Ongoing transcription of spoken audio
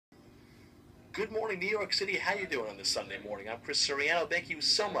Good morning, New York City. How you doing on this Sunday morning? I'm Chris Soriano. Thank you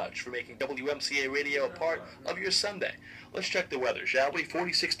so much for making WMCA radio a part of your Sunday. Let's check the weather, shall we?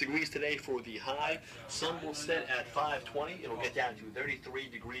 46 degrees today for the high. Sun will set at 5:20. It'll get down to 33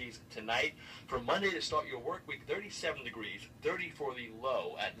 degrees tonight. For Monday to start your work week, 37 degrees, 30 for the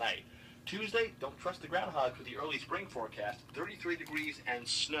low at night. Tuesday, don't trust the groundhog for the early spring forecast. 33 degrees and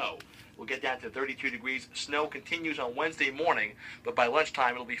snow. We'll get down to 32 degrees. Snow continues on Wednesday morning, but by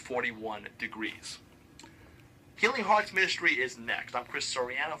lunchtime it'll be 41 degrees. Healing Hearts Ministry is next. I'm Chris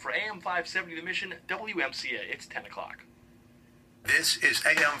Soriano for AM 570 The Mission, WMCA. It's 10 o'clock. This is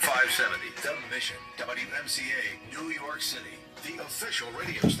AM 570, The Mission, WMCA, New York City, the official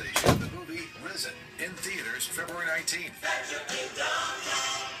radio station of the movie Risen, in theaters February 19th.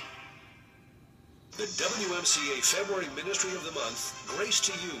 The WMCA February Ministry of the Month, Grace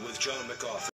to You with John McAuliffe.